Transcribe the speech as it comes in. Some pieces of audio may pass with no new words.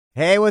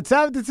Hey, what's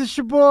up? This is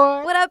your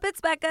boy. What up? It's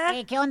Becca.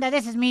 Hey, ¿qué onda?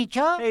 This is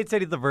Micho. Hey, it's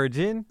Eddie the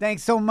Virgin.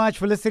 Thanks so much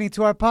for listening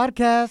to our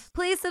podcast.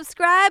 Please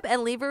subscribe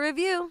and leave a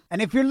review.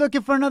 And if you're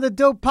looking for another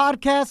dope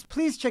podcast,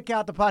 please check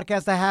out the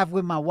podcast I have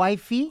with my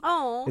wifey.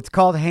 Oh. It's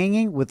called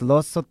Hanging with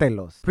Los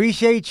Sotelos.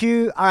 Appreciate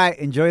you. All right,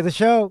 enjoy the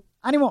show.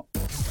 Animo.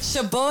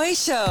 Shaboy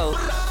Show.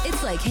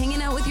 It's like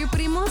hanging out with your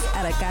primos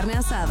at a carne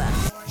asada.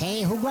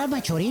 Hey, who grabbed my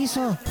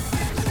chorizo?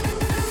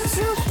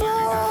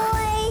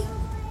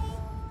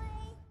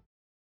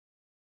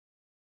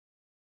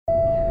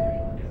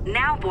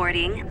 Now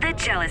boarding the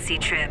jealousy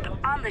trip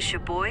on the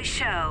Shaboy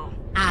Show.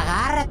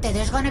 Agárrate,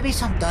 there's gonna be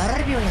some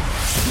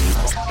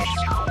turbulence.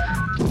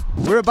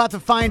 We're about to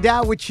find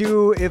out with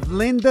you if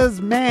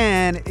Linda's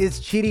man is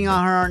cheating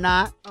on her or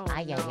not.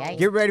 Ay, ay, ay.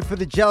 Get ready for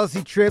the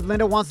jealousy trip.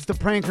 Linda wants us to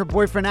prank her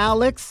boyfriend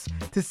Alex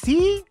to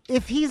see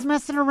if he's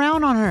messing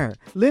around on her.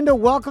 Linda,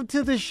 welcome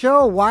to the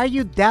show. Why are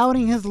you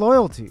doubting his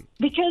loyalty?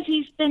 Because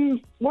he's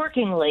been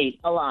working late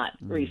a lot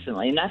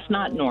recently, and that's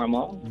not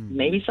normal.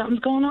 Maybe something's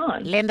going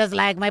on. Linda's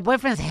like, my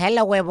boyfriend's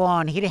hella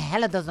huevon. He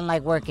hella doesn't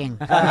like working.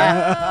 That's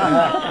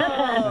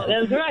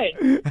right.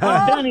 He's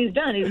done. He's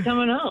done. He's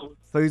coming home.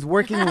 So he's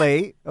working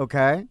late,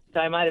 okay?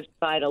 So I might have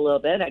spied a little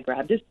bit. I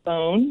grabbed his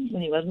phone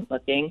when he wasn't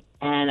looking,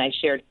 and I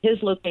shared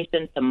his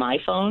location to my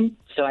phone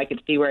so I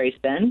could see where he's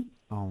been.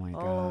 Oh, my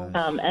God.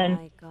 And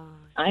My God.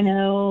 I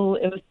know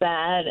it was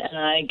bad, and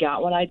I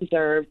got what I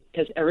deserved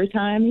because every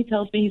time he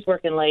tells me he's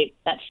working late,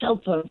 that cell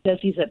phone says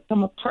he's at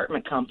some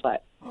apartment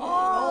complex.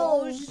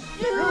 Oh,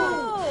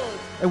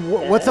 shoot.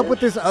 And what's up with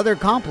this other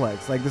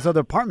complex, like this other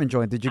apartment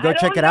joint? Did you go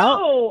check it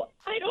out?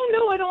 I don't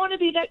know. I don't want to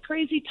be that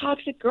crazy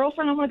toxic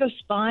girlfriend. I want to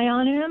spy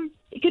on him.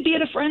 It could be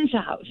at a friend's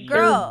house.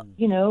 Girl. Or,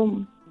 you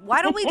know.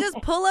 Why don't we just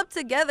pull up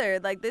together?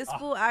 Like, this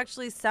fool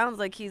actually sounds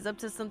like he's up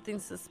to something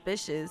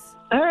suspicious.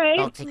 All right.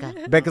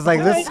 Toxica. Becca's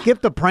like, let's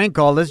skip the prank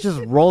call. Let's just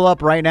roll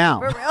up right now.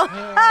 For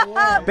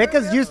real?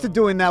 Becca's used to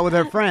doing that with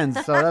her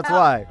friends, so that's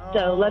why.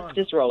 So let's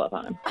just roll up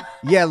on him.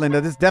 Yeah,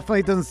 Linda, this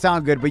definitely doesn't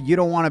sound good, but you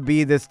don't want to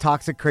be this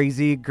toxic,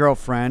 crazy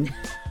girlfriend.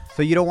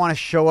 So you don't want to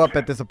show up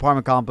at this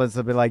apartment complex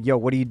and be like, yo,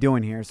 what are you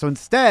doing here? So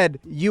instead,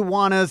 you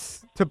want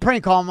us to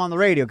prank call him on the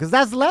radio because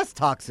that's less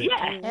toxic.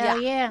 Yeah.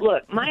 Hell yeah.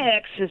 Look, my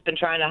ex has been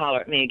trying to holler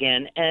at me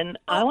again, and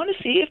I want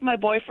to see if my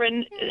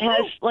boyfriend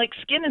has, like,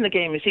 skin in the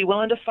game. Is he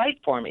willing to fight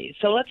for me?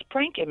 So let's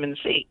prank him and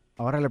see.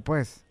 Órale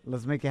pues,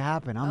 let's make it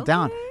happen. I'm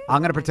down. I'm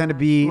going to pretend to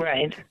be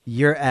Right.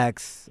 your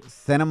ex,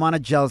 send him on a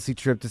jealousy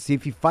trip to see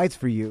if he fights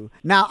for you.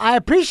 Now, I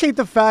appreciate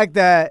the fact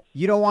that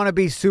you don't want to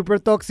be super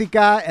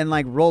toxica and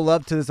like roll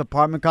up to this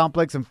apartment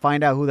complex and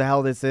find out who the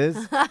hell this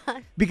is.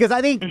 Because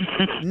I think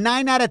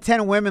 9 out of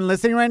 10 women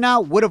listening right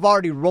now would have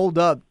already rolled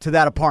up to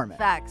that apartment.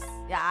 Facts.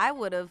 Yeah, I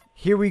would have.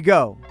 Here we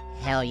go.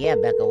 Hell yeah,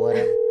 Becca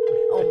would've.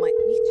 Oh, my.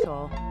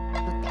 Micho.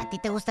 A ti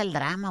te gusta el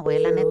drama,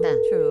 güey, la neta.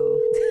 True.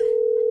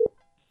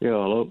 Yeah,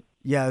 hello.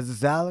 Yeah, is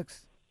this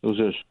Alex? Who's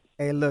this?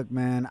 Hey, look,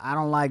 man, I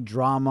don't like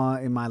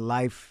drama in my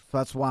life. So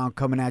that's why I'm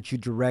coming at you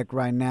direct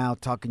right now,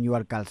 talking you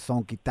al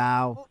calzón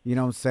quitao. You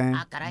know what I'm saying?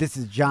 Ah, caray. This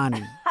is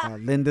Johnny,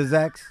 Linda's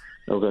ex.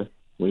 Okay.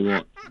 What do you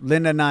want?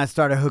 Linda and I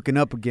started hooking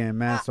up again,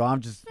 man. So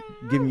I'm just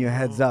giving you a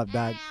heads up,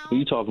 dog. What are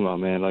you talking about,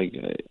 man? Like,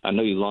 I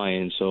know you're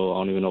lying, so I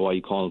don't even know why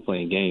you calling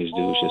playing games,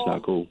 dude. It's just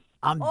not cool.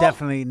 I'm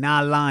definitely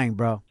not lying,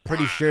 bro.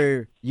 Pretty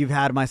sure you've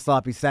had my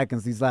sloppy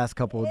seconds these last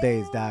couple of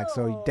days, dog.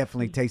 So you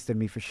definitely tasted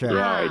me for sure.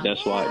 Yeah, all right.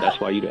 That's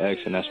why you the ex,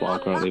 and that's why I'm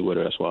currently with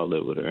her. That's why I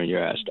live with her, and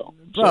your ass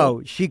don't.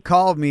 Bro, she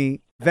called me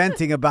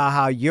venting about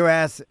how your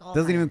ass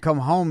doesn't even come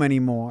home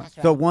anymore. That's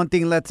right. So one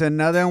thing led to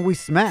another and we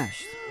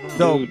smashed.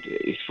 So Dude,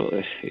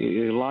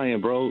 you're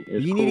lying, bro.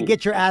 It's you need to cool.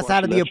 get your That's ass why out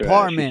she of the left your ass.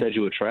 apartment. She said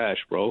you were trash,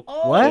 bro.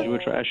 What? She said you were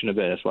trash in the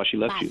bed. That's why she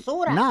left you.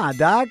 Basura. Nah,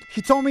 dog.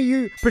 She told me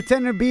you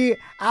pretend to be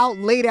out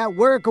late at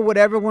work or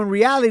whatever when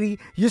reality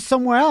you're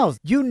somewhere else.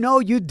 You know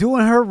you're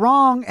doing her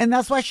wrong and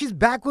that's why she's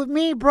back with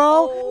me,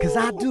 bro. Because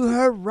I do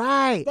her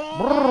right.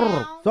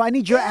 Brr. So I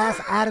need your ass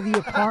out of the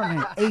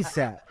apartment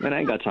ASAP. Man, I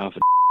ain't got time for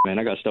man.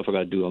 I got stuff I got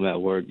to do. I'm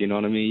at work. You know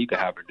what I mean? You can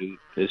have her, dude.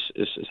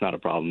 It's not a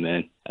problem,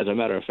 man. As a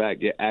matter of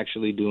fact, you're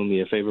actually doing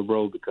me a favor,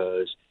 bro,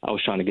 because I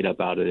was trying to get up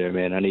out of there,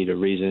 man. I need a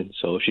reason.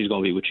 So if she's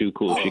going to be with you,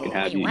 cool. She can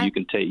have you. You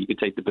can take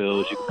the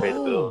bills. You can pay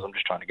the bills. I'm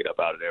just trying to get up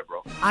out of there,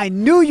 bro. I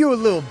knew you were a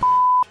little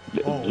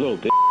Little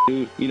bitch,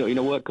 dude. You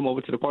know what? Come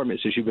over to the apartment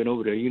since you've been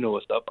over there. You know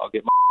what's up. I'll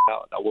get my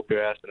out. I'll whoop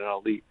your ass and then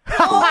I'll leave.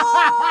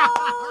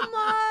 Oh,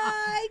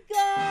 my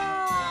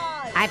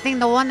God. I think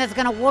the one that's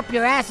gonna whoop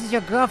your ass is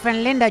your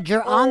girlfriend, Linda.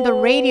 You're on the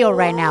radio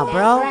right now,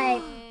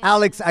 bro.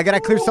 Alex, I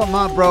gotta clear something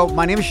up, bro.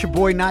 My name is your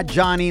boy, not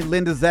Johnny,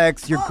 Linda's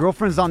ex. Your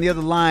girlfriend's on the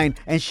other line,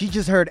 and she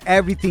just heard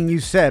everything you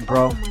said,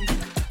 bro.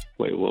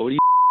 Wait, what are you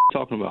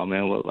talking about,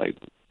 man? What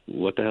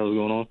the hell is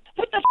going on?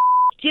 What the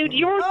dude?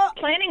 You're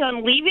planning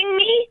on leaving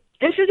me?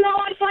 This is how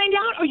I find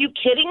out? Are you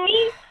kidding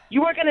me?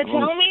 You weren't going to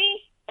tell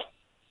me?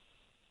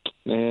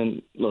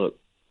 Man, look,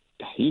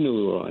 you knew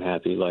we were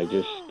unhappy. Like,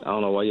 just, I don't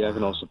know why you're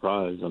acting all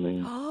surprised. I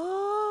mean,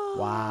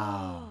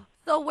 Wow.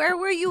 So where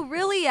were you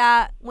really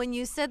at when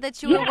you said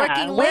that you were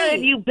working late? Where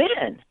have you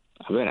been?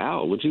 I've been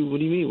out. What do you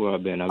mean where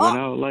I've been? I've been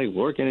out, like,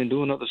 working and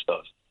doing other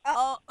stuff.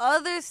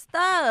 other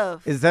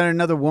stuff. Is there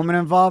another woman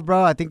involved,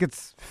 bro? I think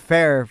it's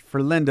fair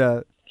for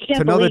Linda Can't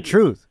to know the believe-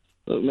 truth.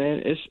 Look,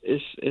 man,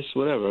 it's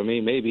whatever. I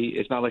mean, maybe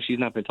it's not like she's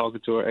not been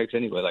talking to her ex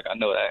anyway. Like I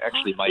know that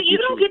actually might But be you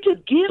don't true. get to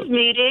give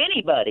me to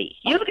anybody.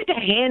 You don't get to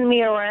hand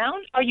me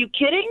around. Are you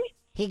kidding?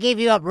 He gave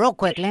you up real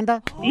quick,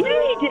 Linda. Yeah,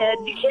 he did.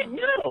 You can't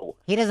know.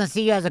 He doesn't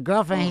see you as a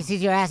girlfriend. He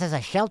sees your ass as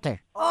a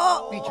shelter.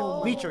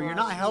 Micho, you're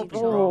not helping,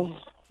 bro.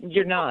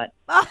 You're not.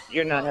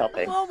 You're not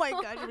helping. Oh my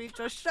God,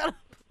 Micho, shut up.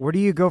 Where do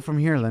you go from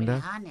here,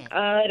 Linda?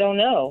 I don't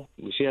know.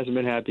 She hasn't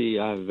been happy.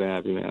 I haven't been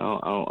happy, man. I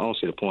don't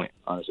see the point,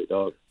 honestly,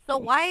 dog. So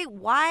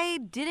why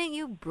didn't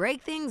you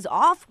break things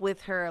off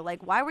with her?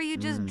 Like, why were you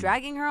just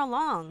dragging her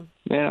along?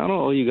 Man, I don't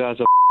owe you guys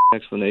a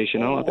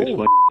explanation. I don't have to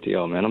explain to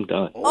y'all, man. I'm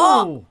done.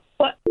 Oh,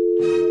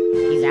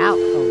 He's out.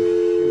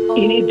 Oh,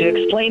 You need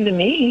to explain to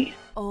me.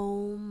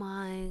 oh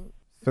my,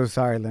 So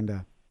sorry,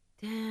 Linda.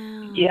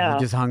 damn. Yeah. You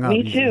just hung up.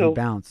 Me You too.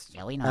 bounced.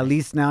 yeah, we know. At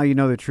least now you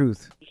know the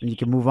truth. And you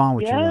can move on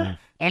with your Yeah. life.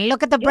 And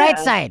look at the bright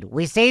Yeah. side.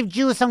 We saved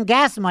you some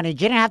gas money. You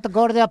didn't have to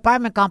go to the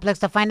apartment complex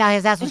to find out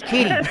his ass was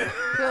cheating.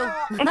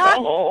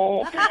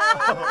 Oh.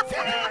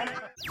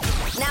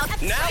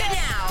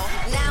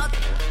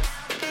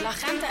 La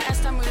gente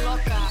está muy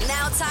loca.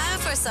 Now time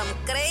for some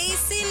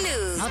crazy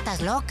news Notas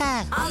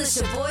locas. on the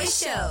Shaboy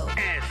Show.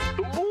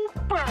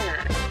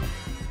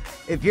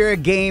 If you're a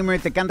gamer,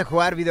 te encanta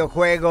jugar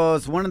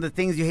videojuegos, one of the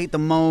things you hate the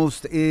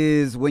most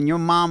is when your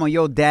mom or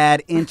your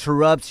dad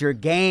interrupts your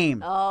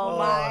game. Oh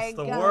my It's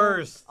the God.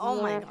 worst. Oh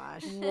my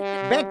gosh.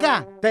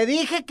 Becca, te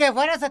dije que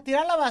fueras a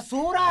tirar la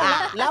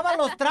basura. Lava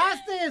los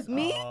trastes.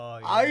 Me?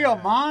 Ay,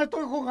 mamá,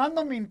 estoy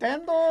jugando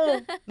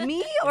Nintendo.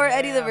 Me or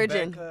Eddie the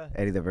Virgin?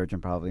 Eddie the Virgin,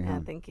 probably. Yeah, Huh?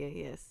 thank you.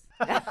 Yes.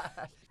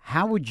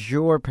 How would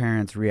your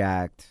parents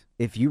react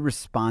if you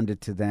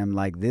responded to them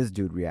like this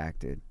dude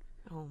reacted?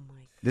 Oh my.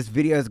 This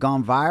video has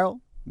gone viral.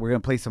 We're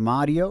going to play some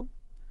audio.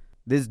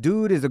 This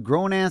dude is a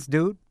grown-ass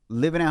dude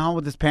living at home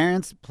with his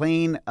parents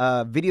playing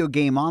a video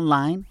game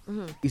online.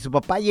 Y su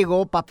papá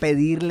llegó para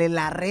pedirle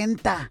la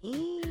renta.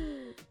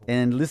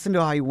 And listen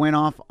to how he went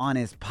off on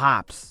his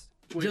pops.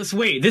 Just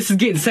wait. This is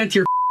getting sent to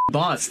your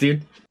boss,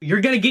 dude.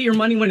 You're gonna get your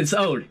money when it's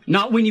owed,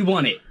 not when you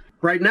want it.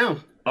 Right now.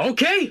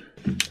 Okay.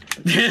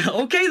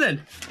 Okay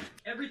then.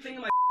 Everything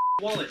in my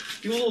wallet.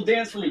 Do a little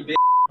dance for me, bitch.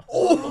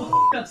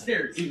 Oh.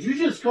 Upstairs. Did you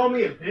just call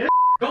me a bitch?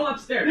 Go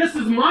upstairs. This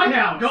is my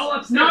house. Go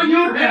upstairs. Not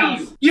your Hey,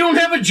 house. You don't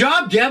have a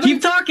job, Gavin.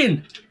 Keep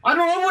talking. I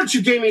don't know what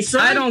you gave me,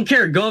 son. I don't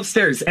care. Go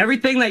upstairs.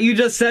 Everything that you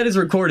just said is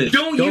recorded.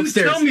 Don't Go you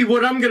upstairs. tell me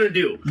what I'm gonna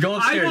do. Go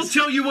upstairs. I will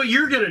tell you what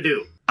you're gonna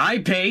do. I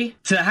pay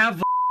to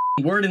have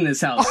a word in this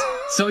house.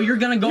 So you're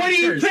gonna go What are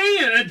you upstairs.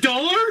 paying?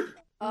 $1?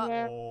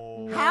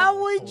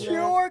 How would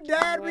your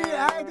dad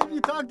react if you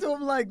talked to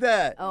him like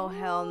that? Oh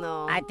hell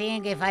no. I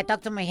think if I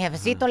talk to my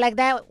jefecito like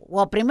that,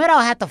 well, primero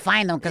I'll have to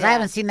find him because I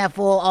haven't seen that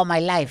fool all my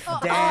life.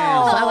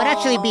 Damn. So I would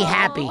actually be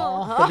happy,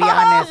 to be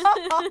honest.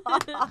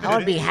 I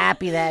would be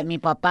happy that mi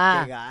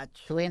papá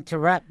to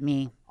interrupt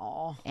me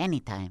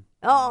anytime.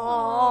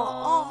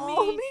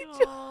 Oh,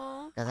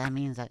 Micho. Because that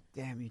means that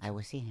Damn you. I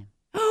will see him.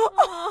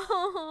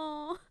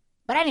 Oh.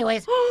 But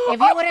anyways, if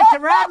he would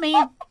interrupt me,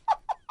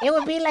 it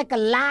would be like a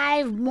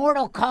live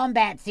Mortal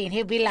Kombat scene.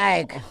 He'd be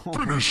like,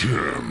 Finish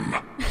him.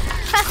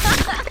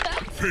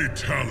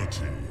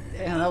 Fatality.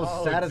 Damn, that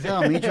was sad as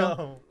hell,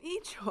 Micho.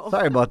 Micho.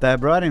 Sorry about that,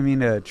 bro. I didn't mean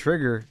to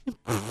trigger.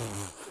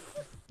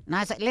 no,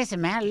 I said, listen,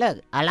 man, look,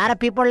 a lot of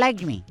people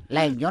like me.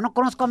 Like, yo no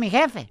conozco a mi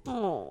jefe.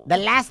 Oh. The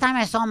last time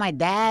I saw my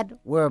dad,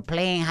 we were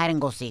playing hide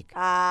and go seek.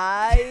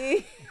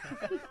 Ay.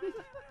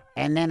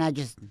 And then I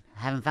just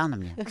haven't found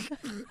him yet.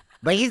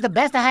 But he's the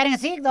best at hide and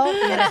seek, though. Mi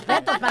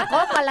respeto para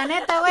compa, la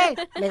neta, güey.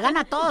 Le gana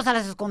a todos a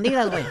las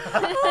escondidas, güey.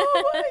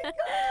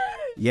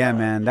 Yeah,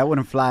 man, that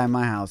wouldn't fly in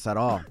my house at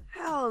all.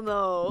 Hell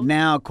no.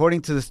 Now,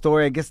 according to the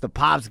story, I guess the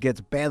pops gets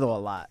pedo a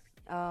lot.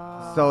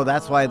 So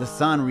that's why the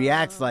son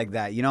reacts like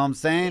that. You know what I'm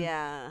saying?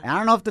 Yeah. And I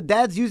don't know if the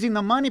dad's using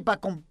the money para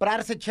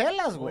comprarse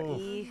chelas,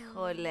 güey.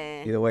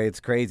 Híjole. Either way, it's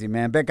crazy,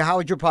 man. Becca, how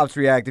would your pops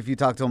react if you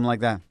talked to him like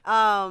that?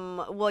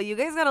 Well, you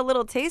guys got a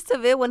little taste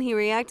of it when he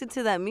reacted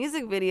to that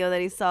music video that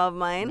he saw of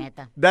mine.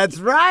 Neta. That's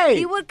right.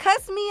 He would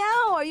cuss me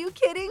out. Are you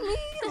kidding me?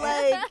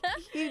 Like,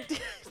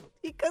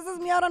 he cusses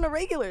me out on a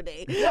regular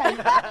day.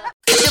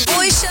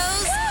 Shaboy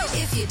shows.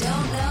 If you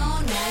don't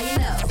know, now you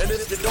know. And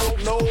if you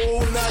don't know,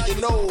 now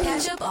you know.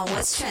 Catch up on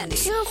what's trending.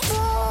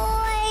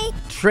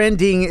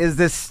 Trending is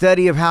this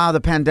study of how the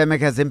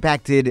pandemic has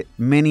impacted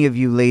many of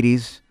you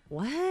ladies,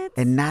 What?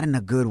 and not in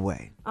a good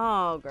way. Oh,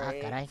 Ah,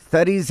 great. caray.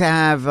 Studies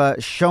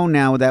have shown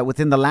now that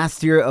within the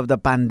last year of the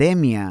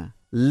pandemia,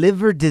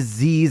 liver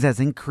disease has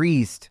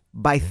increased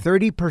by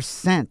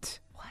 30%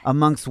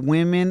 amongst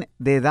women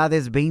de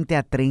edades 20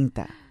 a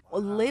 30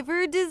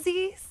 Liver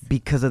disease?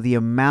 because of the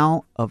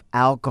amount of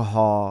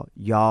alcohol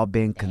y'all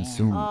been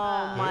consuming.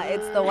 Oh my!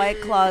 It's the White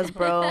Claws,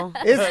 bro.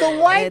 It's the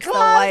White It's Claws?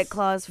 the White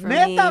Claws for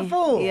Neta, me.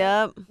 fool?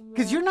 Yep.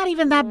 Because you're not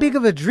even that big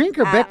of a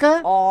drinker,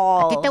 Becca.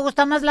 ¿A ti Oh. te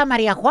gusta más la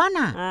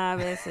marihuana? A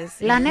veces.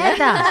 sí. La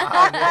neta.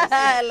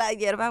 La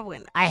hierba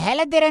buena. I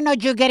hella didn't know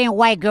you getting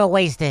white girl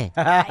wasted.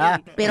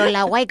 Pero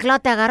la White Claw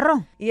te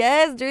agarró.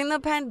 Yes, during the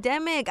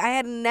pandemic, I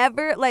had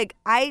never,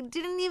 I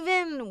didn't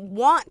even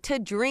want to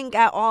drink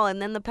at all. And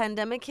then the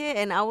pandemic hit,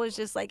 and I was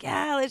just like,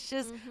 yeah, let's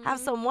just have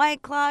some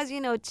White Claws,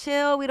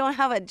 chill. We don't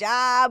have a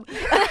job.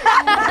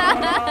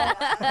 Yeah,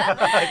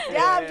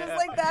 just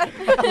like that.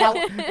 Now,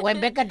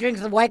 when Becca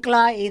drinks the White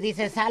Claw, y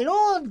dice,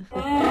 salud.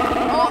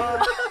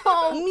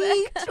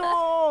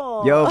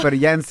 Micho. Yo, pero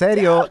ya en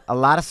serio, a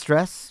lot of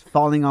stress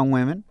falling on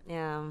women.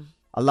 Yeah.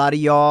 A lot of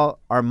y'all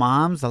are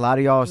moms, a lot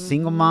of y'all are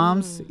single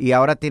moms, y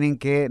ahora tienen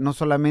que no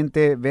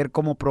solamente ver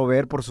cómo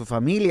proveer por su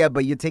familia,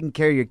 but you're taking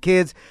care of your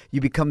kids,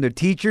 you become their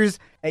teachers,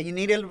 and you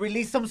need to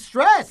release some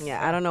stress.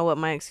 Yeah, I don't know what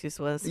my excuse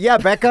was. Yeah,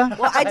 Becca.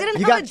 Well, I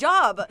didn't have a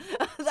job.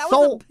 That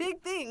was a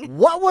big thing.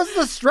 What was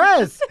the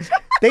stress?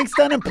 Thanks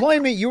to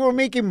unemployment, you were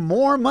making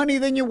more money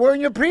than you were in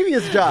your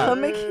previous job.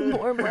 I'm making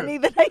more money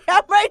than I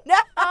am right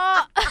now.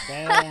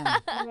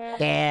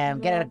 Damn.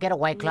 Get a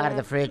White Claw out of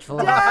the fridge,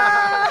 fool.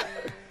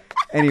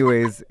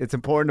 Anyways, it's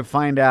important to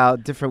find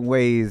out different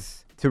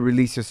ways to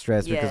release your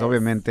stress because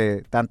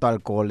obviamente tanto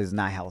alcohol is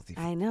not healthy.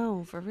 I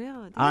know, for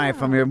real. All right,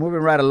 from here, moving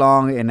right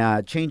along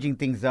and changing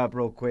things up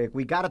real quick.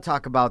 We got to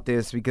talk about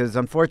this because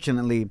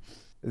unfortunately,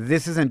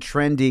 this isn't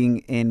trending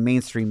in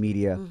mainstream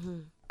media.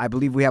 I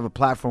believe we have a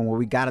platform where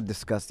we got to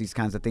discuss these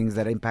kinds of things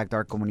that impact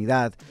our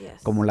comunidad,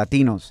 como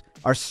Latinos.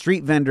 Our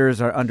street vendors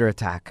are under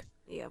attack.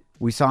 Yep.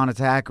 We saw an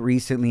attack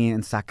recently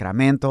in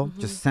Sacramento,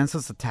 just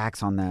senseless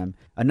attacks on them.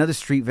 Another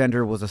street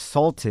vendor was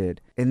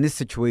assaulted in this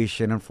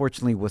situation,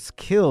 unfortunately was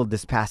killed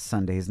this past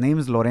Sunday. His name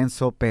is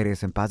Lorenzo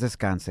Perez, en paz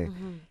descanse,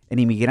 an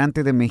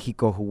inmigrante de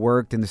Mexico who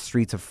worked in the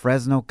streets of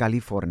Fresno,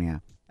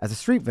 California as a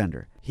street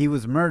vendor. He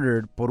was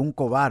murdered por un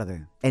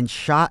cobarde and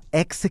shot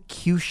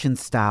execution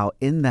style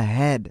in the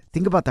head.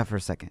 Think about that for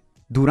a second.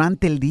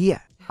 Durante el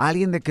día,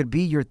 alguien that could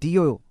be your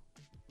tío,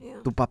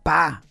 tu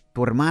papá,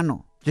 tu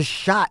hermano, just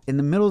shot in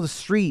the middle of the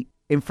street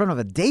in front of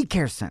a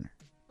daycare center.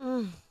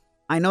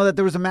 I know that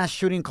there was a mass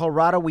shooting in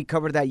Colorado. We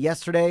covered that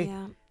yesterday.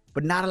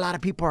 But not a lot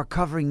of people are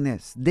covering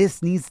this.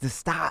 This needs to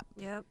stop.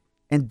 Yep.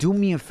 And do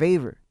me a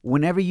favor.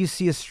 Whenever you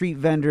see a street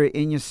vendor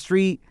in your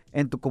street,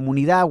 en tu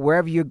comunidad,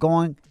 wherever you're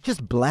going,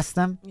 just bless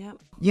them. Yep.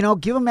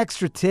 Give them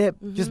extra tip.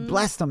 Just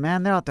bless them,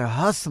 man. They're out there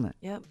hustling.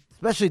 Yep.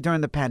 Especially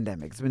during the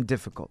pandemic. It's been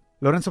difficult.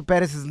 Lorenzo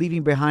Perez is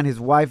leaving behind his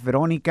wife,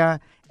 Veronica,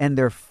 and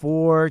their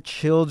 4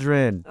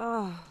 children,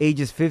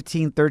 ages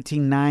 15,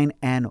 13, 9,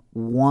 and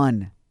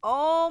 1.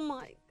 Oh,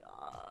 my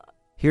God.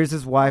 Here's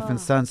his wife and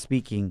son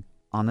speaking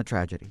on the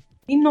tragedy.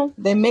 Vino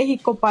de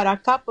México para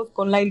acá, pues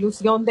con la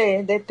ilusión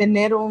de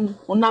tener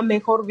una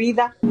mejor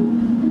vida.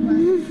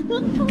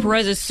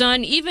 Perez's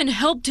son even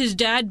helped his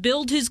dad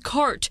build his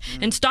cart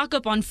and stock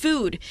up on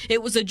food.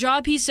 It was a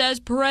job he says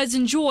Perez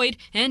enjoyed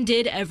and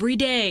did every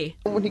day.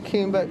 When he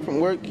came back from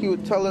work, he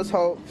would tell us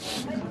how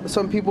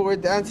some people were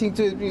dancing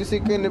to his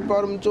music and it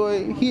brought him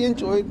joy. He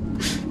enjoyed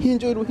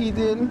what he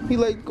did. He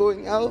liked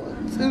going out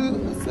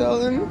to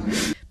selling.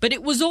 But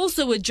it was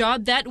also a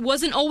job that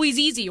wasn't always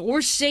easy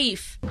or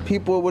safe.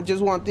 People would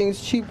just want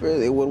things cheaper.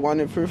 They would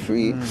want it for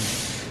free.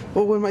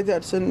 But when my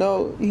dad said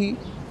no,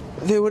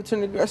 they would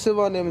turn aggressive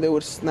on him. They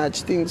would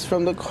snatch things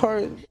from the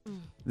cart.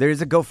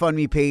 There's a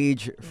GoFundMe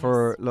page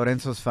for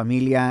Lorenzo's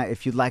familia.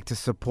 If you'd like to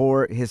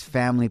support his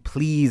family,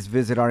 please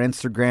visit our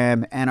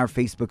Instagram and our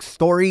Facebook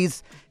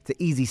stories. It's an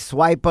easy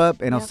swipe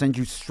up, and I'll send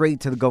you straight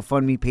to the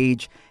GoFundMe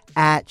page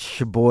at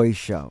Shoboy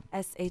Show.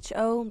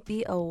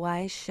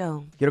 SHOBOY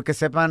Show. Quiero que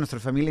sepan,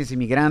 nuestras familias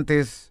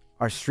inmigrantes,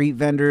 our street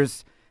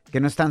vendors, que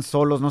no están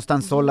solos, no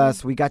están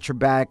solas. We got your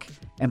back.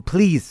 And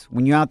please,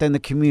 when you're out there in the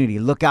community,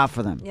 look out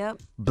for them.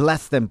 Yep.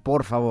 Bless them,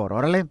 por favor.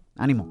 Órale,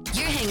 ánimo.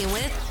 You're hanging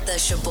with The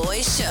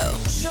Shoboy Show.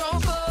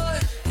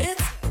 Shoboy,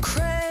 it's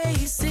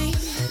crazy.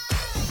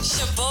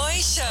 Shoboy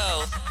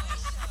Show.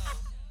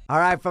 All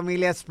right,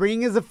 familia,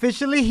 spring is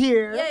officially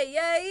here. Yay,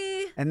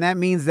 yay. And that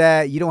means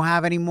that you don't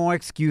have any more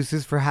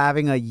excuses for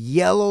having a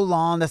yellow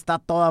lawn that está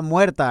toda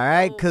muerta, all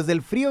right? Because el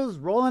frío is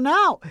rolling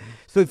out.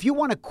 So if you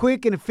want a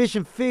quick and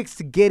efficient fix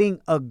to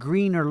getting a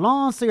greener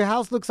lawn so your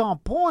house looks on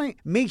point,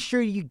 make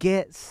sure you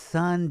get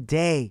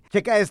Sunday.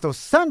 Checa esto.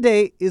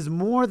 Sunday is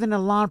more than a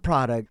lawn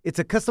product. It's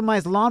a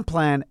customized lawn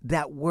plan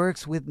that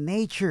works with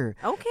nature.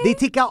 Okay. They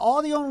take out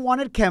all the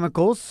unwanted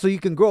chemicals so you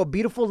can grow a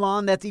beautiful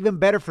lawn that's even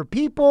better for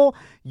people,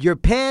 your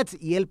pets,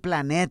 y el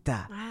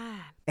planeta.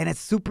 And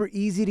it's super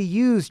easy to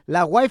use.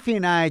 La wifey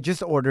and I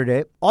just ordered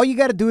it. All you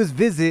got to do is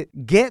visit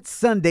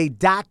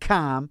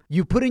getsunday.com.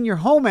 You put in your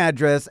home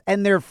address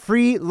and their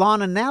free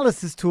lawn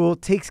analysis tool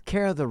takes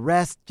care of the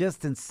rest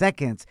just in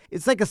seconds.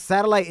 It's like a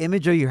satellite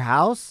image of your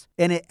house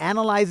and it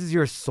analyzes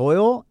your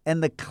soil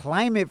and the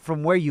climate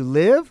from where you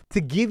live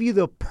to give you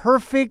the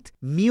perfect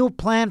meal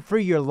plan for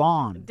your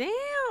lawn. Damn,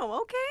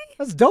 okay.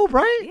 That's dope,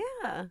 right?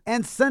 Yeah.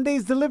 And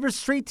Sundays delivered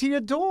straight to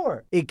your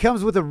door. It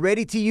comes with a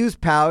ready-to-use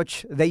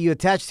pouch that you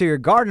attach to your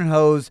garden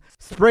hose,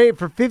 spray it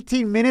for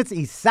 15 minutes,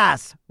 y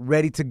sas,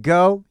 ready to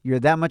go. You're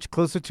that much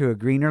closer to a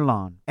greener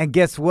lawn. And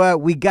guess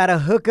what? We got a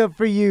hookup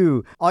for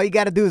you. All you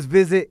got to do is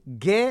visit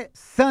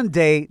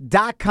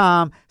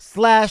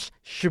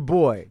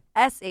getsunday.com/shaboy.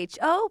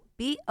 SHOBOY.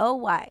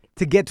 SHOBOY.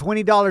 To get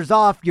 $20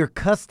 off your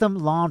custom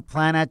lawn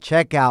plan at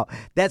checkout.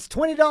 That's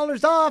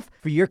 $20 off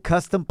for your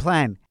custom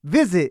plan.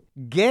 Visit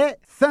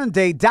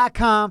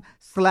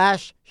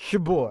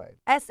getsunday.com/shaboy.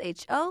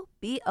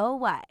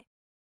 SHOBOY.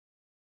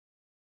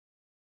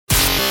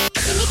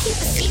 Can you keep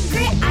a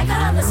secret? I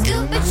got all the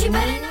scoop, but you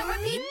better not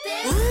repeat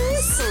this. Ooh,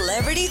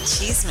 Celebrity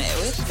Cheesemate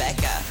with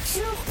Becca.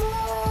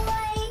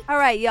 All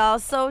right, y'all.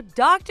 So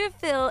Dr.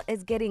 Phil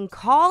is getting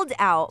called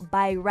out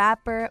by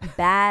rapper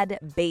Bad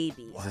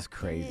Baby. This is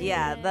crazy.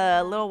 Yeah,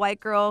 the little white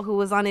girl who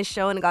was on his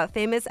show and got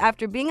famous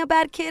after being a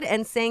bad kid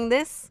and saying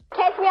this.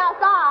 Catch me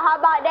outside. How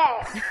about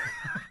that?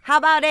 How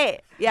about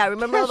it? Yeah,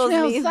 remember all those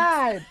memes?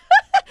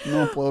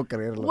 No puedo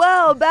creerlo.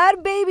 Well,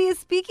 Bad Baby is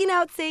speaking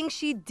out saying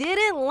she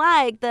didn't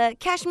like the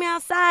 "Catch Me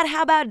Outside,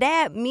 how about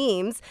that"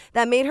 memes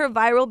that made her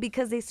viral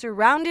because they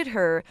surrounded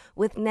her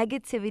with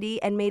negativity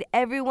and made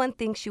everyone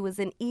think she was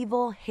an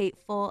evil,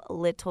 hateful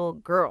little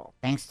girl.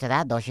 Thanks to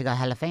that, though, she got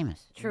hella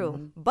famous.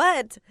 True.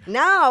 But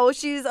now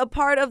she's a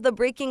part of the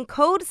Breaking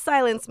Code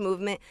Silence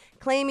movement,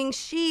 claiming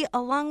she,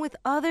 along with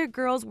other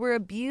girls, were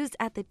abused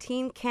at the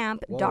teen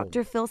camp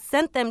Dr. Phil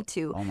sent them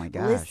to. Oh, my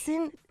gosh.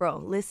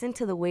 Listen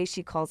to the way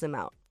she calls him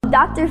out.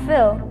 Dr.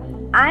 Phil,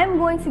 I am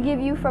going to give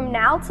you from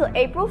now till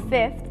April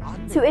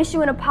 5th to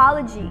issue an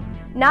apology,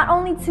 not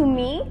only to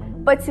me,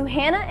 but to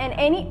Hannah and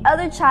any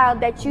other child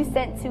that you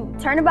sent to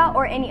Turnabout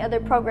or any other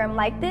program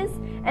like this.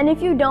 And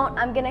if you don't,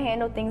 I'm going to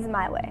handle things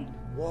my way.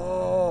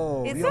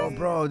 Whoa. Yo,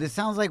 bro, this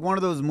sounds like one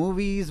of those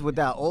movies with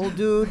that old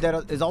dude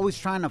that is always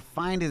trying to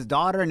find his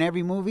daughter in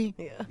every movie.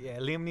 Yeah,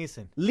 Liam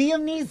Neeson.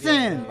 Liam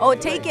Neeson. Oh,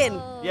 Taken.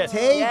 Yes.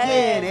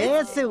 Taken.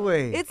 Yes. Ese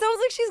way. It sounds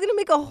like she's going to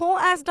make a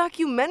whole-ass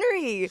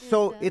documentary.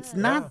 So it's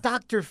not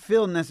Dr.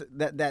 Phil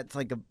that's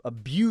like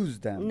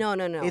abused them. No.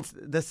 It's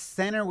the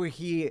center where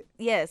he...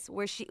 Yes,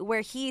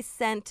 where he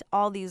sent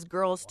all these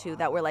girls to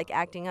that were like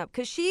acting up.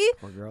 Because she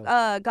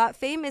got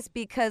famous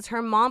because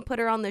her mom put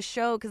her on the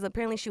show because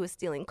apparently she was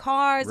stealing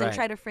cars and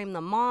tried to frame the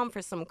mom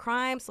for some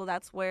crime. So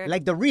that's where...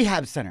 Like the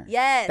rehab center.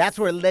 Yes. That's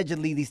where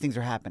allegedly these things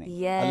are happening.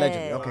 Yes.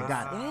 Allegedly. Okay,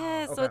 got it.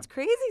 Yeah, so Okay. it's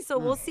crazy. So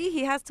we'll see.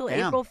 He has till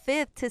Damn. April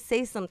 5th to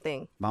say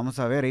something. Vamos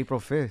a ver,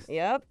 April 5th.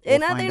 Yep. We'll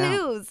In other find out.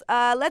 news,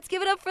 let's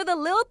give it up for the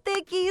Lil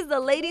Thickies,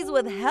 the ladies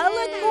with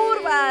hella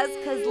curvas,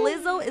 because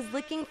Lizzo is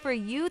looking for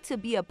you to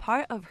be a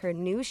part of her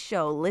new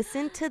show.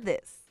 Listen to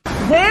this.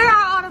 Where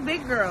are all the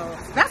big girls?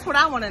 That's what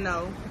I want to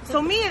know.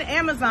 So me and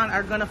Amazon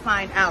are going to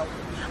find out.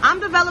 I'm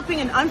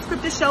developing an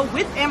unscripted show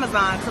with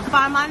Amazon to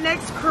find my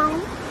next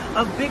crew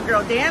of big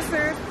girl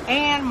dancers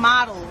and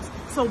models.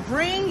 So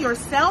bring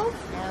yourself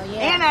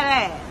and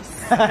that ass.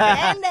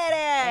 And that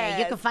ass. Hey,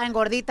 you can find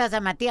gorditas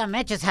at Matías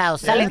Meche's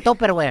house, selling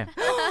Tupperware.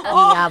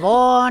 Y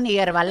Avon y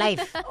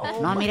Herbalife.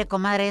 No, mire,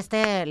 comadre,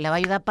 este le va a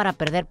ayudar para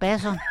perder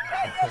peso.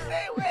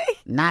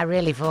 Not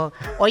really, fool.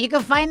 Or you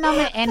can find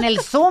them in el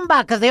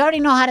Zumba, because they already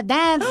know how to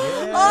dance.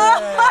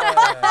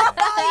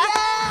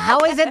 How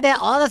is it that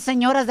all the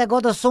señoras that go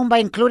to Zumba,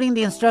 including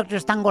the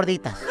instructors, están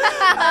gorditas?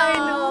 I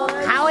know.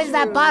 How is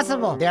that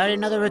possible? They already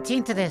know the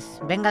routine to this.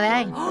 Venga de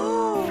ahí.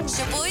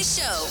 Shaboy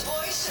Show.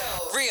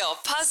 Real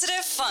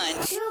positive fun.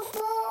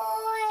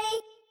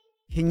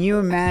 Can you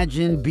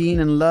imagine being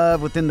in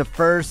love within the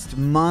first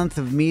month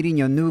of meeting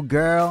your new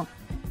girl?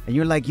 And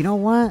you're like, you know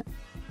what?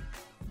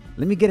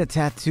 Let me get a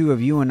tattoo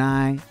of you and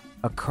I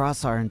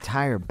across our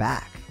entire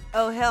back.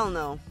 Oh, hell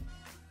no.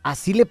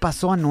 Así le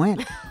pasó a Noel.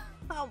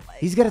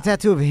 He's got a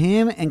tattoo of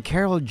him and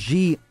Karol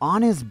G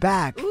on his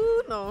back.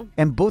 Ooh, no.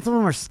 And both of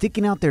them are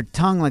sticking out their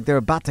tongue like they're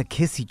about to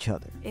kiss each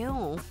other.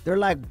 Ew. They're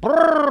like,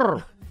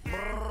 brrr,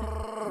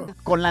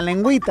 con la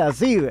lengüita,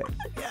 así, güey.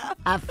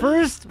 At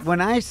first,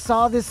 when I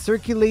saw this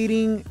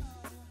circulating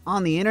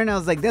on the internet, I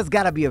was like, that's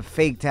gotta be a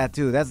fake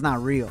tattoo. That's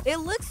not real. It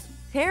looks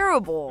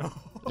terrible.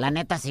 La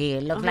neta, sí.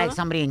 It looks like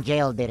somebody in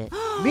jail did it.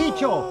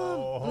 Bicho.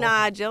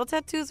 Nah, jail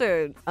tattoos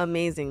are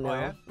amazing,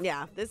 though.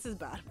 Yeah, this is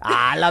bad.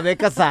 Ah, la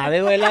beca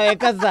sabe, güey, la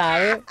beca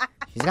sabe.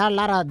 She's got a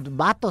lot of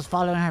vatos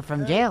following her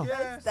from jail.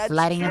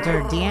 Sliding into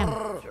her DM.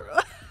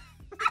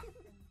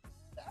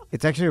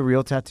 It's actually a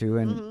real tattoo,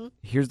 and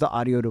here's the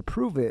audio to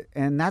prove it.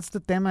 And that's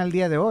the tema el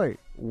día de hoy.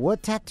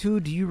 What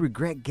tattoo do you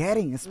regret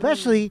getting?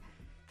 Especially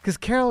because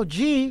Karol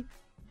G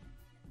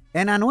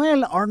and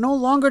Anuel are no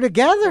longer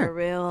together. For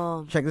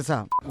real. Check this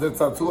out. The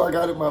tattoo I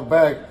got in my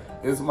back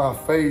is my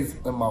face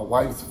and my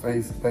wife's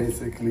face,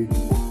 basically.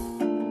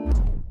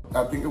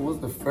 I think it was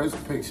the first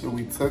picture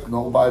we took.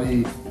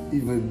 Nobody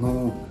even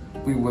knew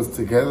we was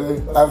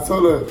together. I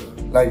sort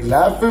of like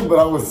laughing, but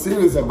I was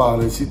serious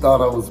about it. She thought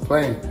I was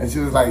playing. And she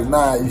was like,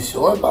 nah, you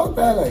sure about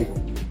that? Like,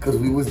 cause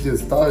we was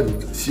just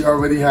starting. She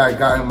already had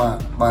gotten my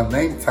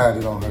name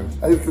tatted on her.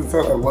 I used to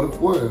tell her, what if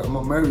what? I'm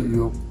gonna marry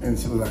you. And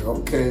she was like,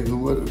 okay, do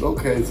what?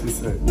 Okay, she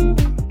said.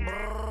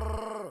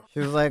 She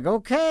was like,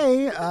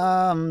 okay,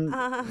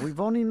 we've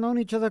only known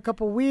each other a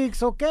couple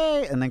weeks,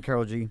 okay. And then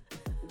Karol G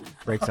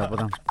breaks up with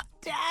him.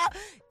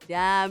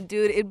 Damn,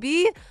 dude. It'd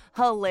be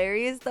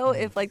hilarious, though,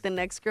 if, like, the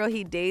next girl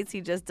he dates, he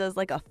just does,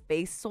 like, a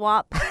face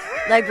swap,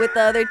 like, with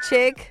the other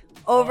chick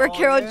over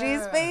Karol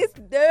G's face.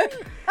 Dude.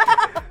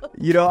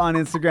 You know, on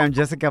Instagram,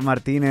 Jessica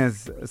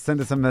Martinez sent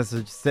us a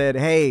message, said,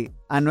 hey,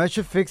 Anuel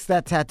should fix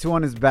that tattoo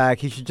on his back.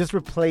 He should just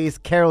replace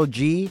Karol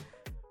G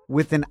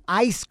with an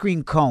ice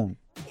cream cone.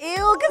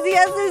 Ew, because he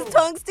has his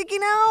tongue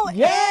sticking out.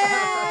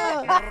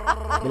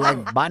 Yeah. Be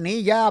like,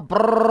 vanilla,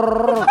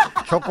 brrr,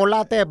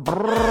 chocolate,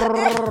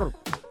 brrr.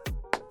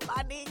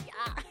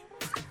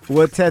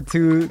 What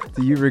tattoo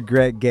do you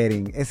regret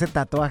getting? Ese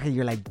tatuaje,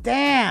 you're like,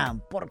 damn,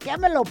 ¿por qué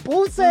me lo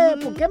puse?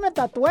 ¿Por qué me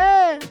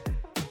tatué?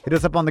 Hit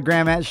us up on the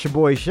gram at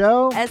Shaboy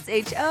Show.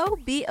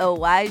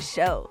 SHOBOY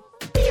Show.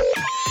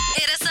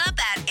 Hit us up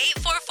at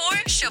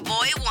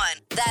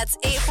 844-SHABOY1. That's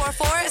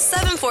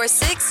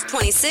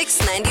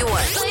 844-746-2691.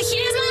 Well,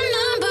 here's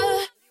my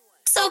number,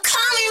 so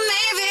call me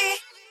maybe.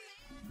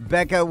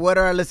 Becca, what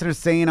are our listeners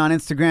saying on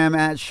Instagram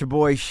at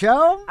Shaboy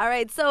Show? All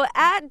right, so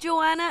at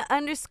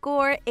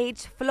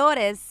Joanna_H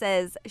Flores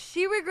says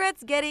she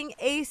regrets getting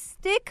a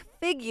stick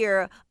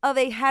figure of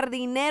a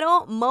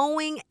jardinero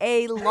mowing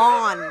a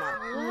lawn.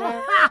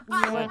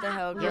 What the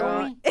hell,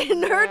 girl?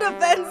 In her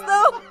defense,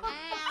 though,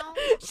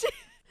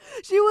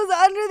 she was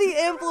under the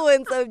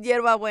influence of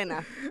Hierba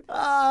Buena.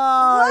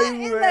 What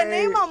in the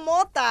name of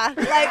mota?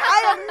 Like,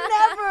 I have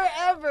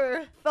never,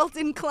 ever felt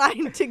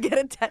inclined to get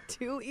a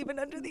tattoo, even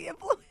under the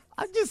influence.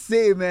 I'm just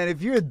saying, man,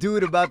 if you're a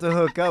dude about to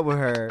hook up with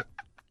her,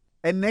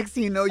 and next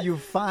thing you know, you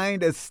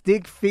find a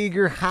stick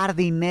figure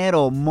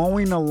jardinero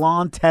mowing a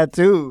lawn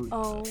tattooed.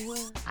 Oh,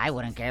 I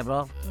wouldn't care,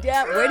 bro.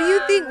 yeah. Where do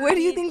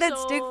you think that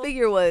stick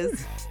figure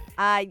was?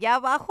 Allá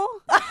abajo.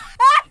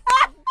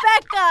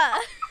 Becca.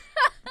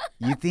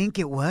 You think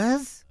it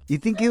was? You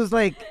think it was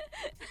like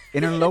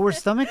in her lower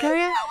stomach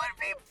area? That would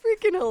be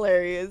freaking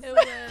hilarious.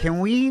 Can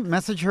we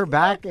message her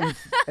back and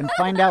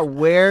find out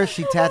where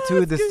she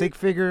tattooed the stick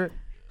figure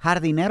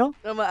jardinero?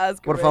 I'm gonna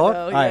ask her Por favor. right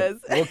now, All right. yes.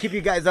 We'll keep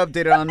you guys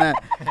updated on that.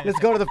 Let's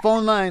go to the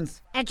phone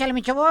lines. Échale,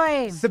 mi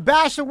chavoy.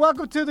 Sebastian,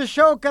 welcome to the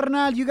show,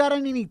 carnal. You got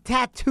any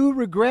tattoo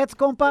regrets,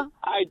 compa?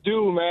 I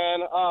do, man.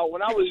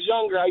 When I was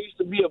younger, I used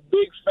to be a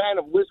big fan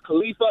of Wiz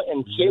Khalifa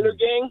and Taylor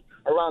Gang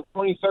around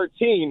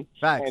 2013.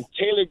 Facts. And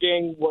Taylor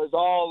Gang was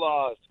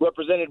all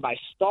represented by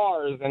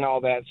stars and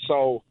all that.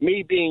 So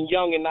me being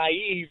young and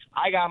naive,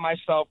 I got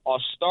myself a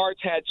star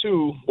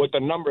tattoo with the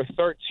number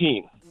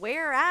 13.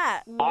 Where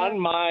at? On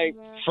my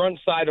front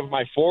side of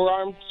my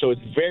forearm, so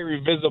it's very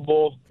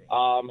visible.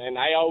 And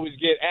I always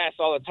get asked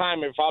all the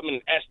time if I'm an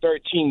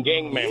S13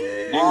 gang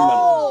member.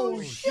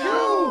 Oh, shoot.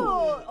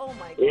 Oh,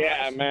 my God.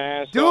 Yeah,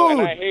 man. So, Dude.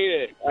 and I hate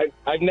it.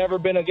 I've never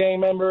been a gang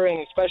member,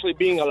 and especially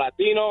being a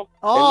Latino, it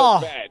Oh,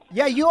 looks bad.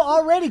 yeah, you're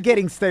already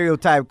getting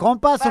stereotyped,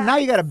 compa. So now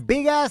you got a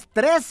big-ass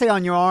 13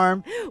 on your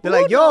arm. They're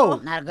like, yo,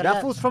 Not good that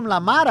luck. fool's from La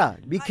Mara.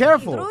 Be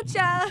careful.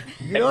 Trucha.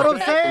 You know what I'm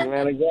Exactly, saying?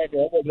 man, exactly.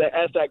 I get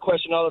asked that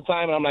question all the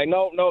time, and I'm like,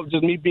 no,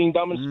 just me being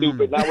dumb and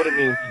stupid. Not what it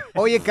means.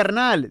 Oye,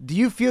 carnal, do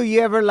you feel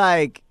you ever,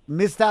 like,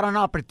 missed out on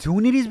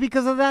opportunities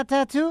because of that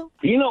tattoo?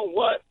 You know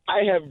what?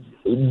 I have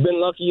been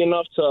lucky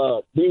enough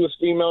to be with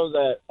females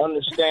that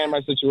understand my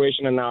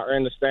situation and are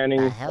understanding,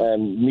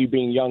 and me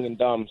being young and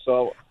dumb.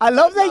 So I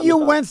love that you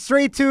went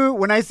straight to,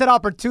 when I said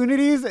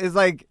opportunities, it's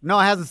like, no,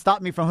 it hasn't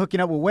stopped me from hooking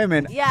up with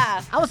women.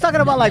 Yeah. I was talking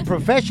about, like,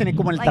 profession,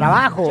 como el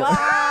trabajo.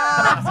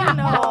 Jobs, you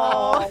know.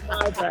 Oh,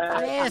 my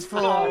bad. Yes,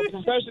 fool.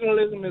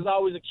 Professionalism is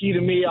always a key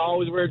to me. I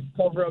always wear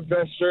cover-up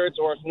dress shirts,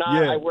 or if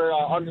not, Yeah. I wear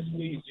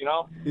undersleeves, you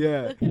know?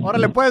 Yeah.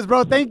 Órale, pues,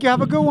 bro. Thank you.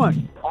 Have a good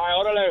one. All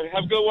right, orale.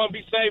 Have a good one.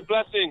 Be safe.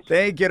 Blessings.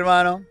 Thank you,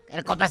 hermano.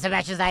 El compa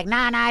Sebastian's like,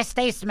 nah, I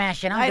stay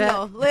smashing. I'm I good.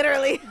 know,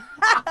 literally.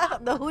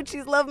 The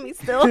hoochies love me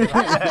still.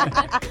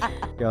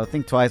 Yo,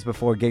 think twice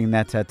before getting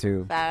that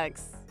tattoo,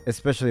 Facts.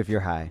 especially if you're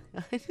high.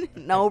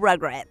 No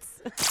regrets.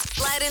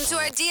 Slide into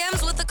our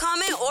DMs with a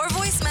comment or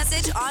voice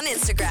message on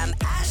Instagram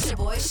at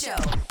Shaboy Show.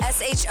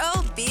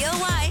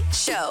 SHOBOY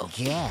Show.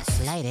 Yeah,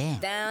 slide in.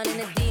 Down in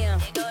the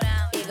DM.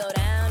 It go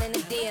down in the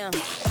DM.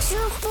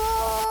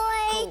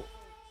 Shaboy.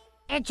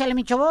 Échale,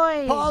 mi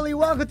chavoy. Paulie,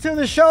 welcome to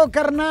the show,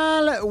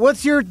 carnal.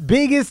 What's your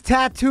biggest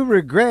tattoo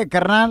regret,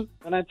 carnal?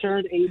 When I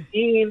turned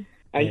 18,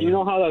 and you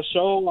know how the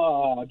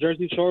show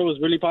Jersey Shore was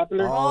really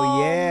popular?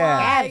 Oh,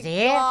 yeah. That's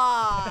it.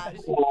 I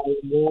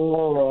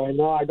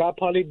know. I got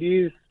Pauly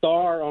D's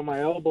star on my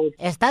elbow.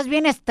 Estás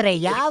bien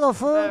estrellado,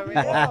 fool. For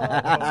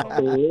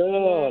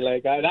real.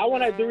 Like, that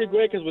one I do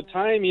regret because with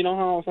time, you know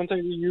how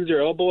sometimes you use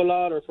your elbow a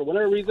lot or for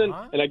whatever reason,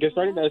 like it's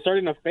starting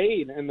to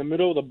fade in the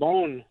middle of the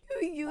bone.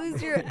 You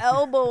use your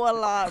elbow a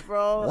lot,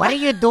 bro. What are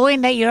you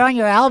doing that you're on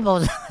your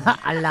elbows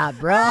a lot,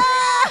 bro?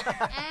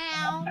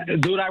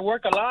 Dude, I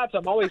work a lot, so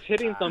I'm always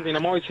hitting something.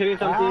 Okay.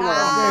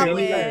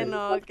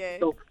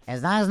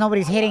 As long as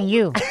nobody's hitting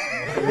you.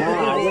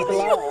 I work a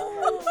lot.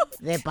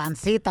 De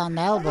pancita on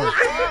the elbows.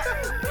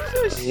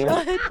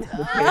 Shut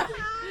up.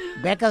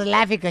 Becca's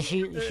laughing because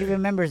she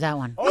remembers that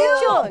one.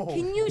 Angel,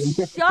 can you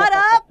shut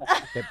up?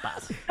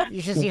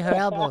 You should see her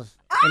elbows.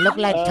 They look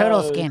like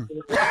turtle skin.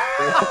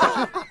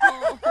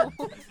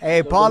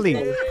 Hey,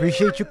 Paulie,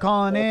 appreciate you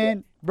calling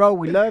in. Bro,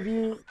 we love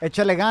you.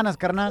 Échale ganas,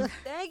 carnal.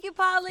 Thank you,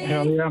 Polly.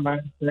 Hell yeah,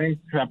 man.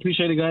 Thanks. I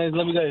appreciate it, guys.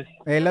 Love you guys.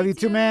 Hey, love you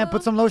too, man.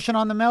 Put some lotion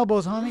on the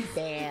elbows, homie.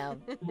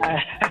 Damn.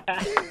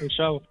 For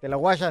sure. Te la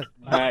guachas.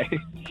 All right.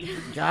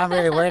 I'm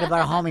really worried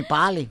about homie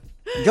Polly.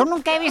 Yo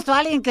nunca he visto a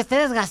alguien que esté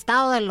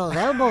desgastado de los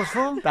elbows,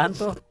 fool.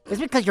 Tanto.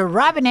 It's because you're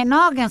rubbing it,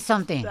 no, against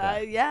something.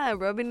 Yeah,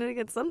 rubbing it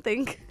against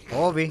something.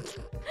 Obi.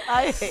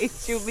 I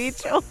hate you,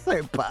 bicho.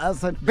 Se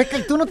pasan.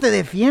 Becca, ¿tú no te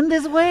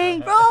defiendes, güey?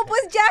 Bro,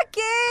 pues ya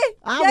que.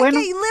 Ah, ya bueno.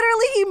 que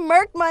literally he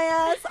murked my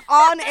ass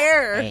on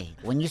air. Hey,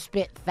 when you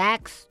spit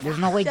facts, there's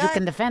no way you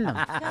can defend them.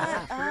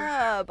 Shut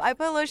up. I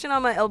put lotion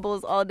on my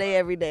elbows all day,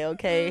 every day,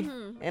 okay?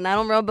 And I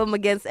don't rub them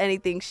against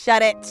anything.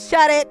 Shut it.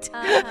 Shut it.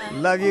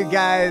 Love you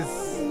guys.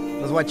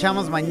 Los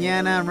guachamos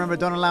mañana. Remember,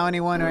 don't allow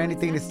anyone or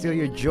anything to steal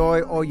your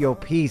joy or your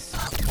peace.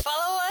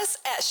 Follow us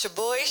at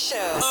Shaboy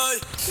Show.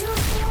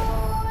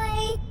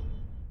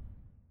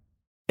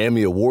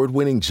 Emmy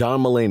award-winning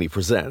John Mulaney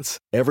presents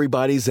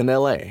Everybody's in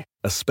L.A.,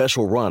 a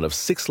special run of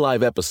 6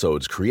 live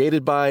episodes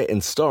created by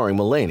and starring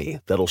Mulaney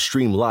that'll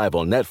stream live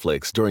on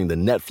Netflix during the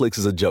Netflix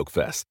is a Joke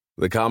Fest.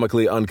 The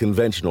comically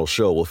unconventional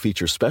show will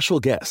feature special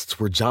guests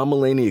where John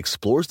Mulaney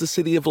explores the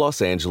city of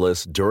Los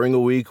Angeles during a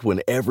week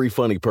when every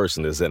funny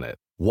person is in it.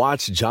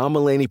 Watch John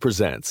Mulaney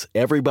Presents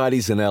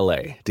Everybody's in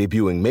L.A.,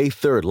 debuting May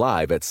 3rd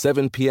live at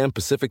 7 p.m.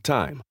 Pacific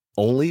Time,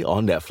 only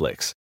on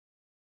Netflix.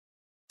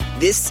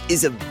 This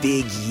is a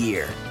big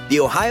year. The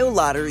Ohio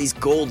Lottery's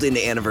golden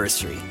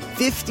anniversary.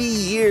 50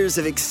 years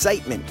of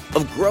excitement,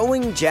 of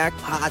growing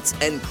jackpots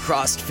and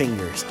crossed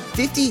fingers.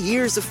 50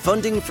 years of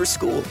funding for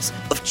schools,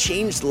 of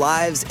changed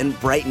lives and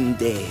brightened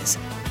days.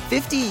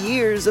 50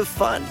 years of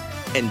fun,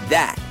 and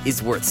that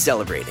is worth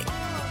celebrating.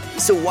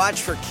 So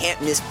watch for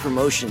can't-miss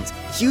promotions,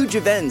 huge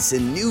events,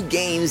 and new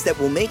games that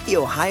will make the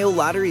Ohio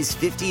Lottery's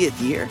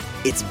 50th year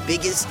its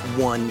biggest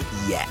one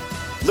yet.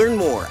 Learn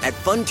more at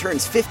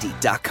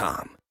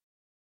funturns50.com.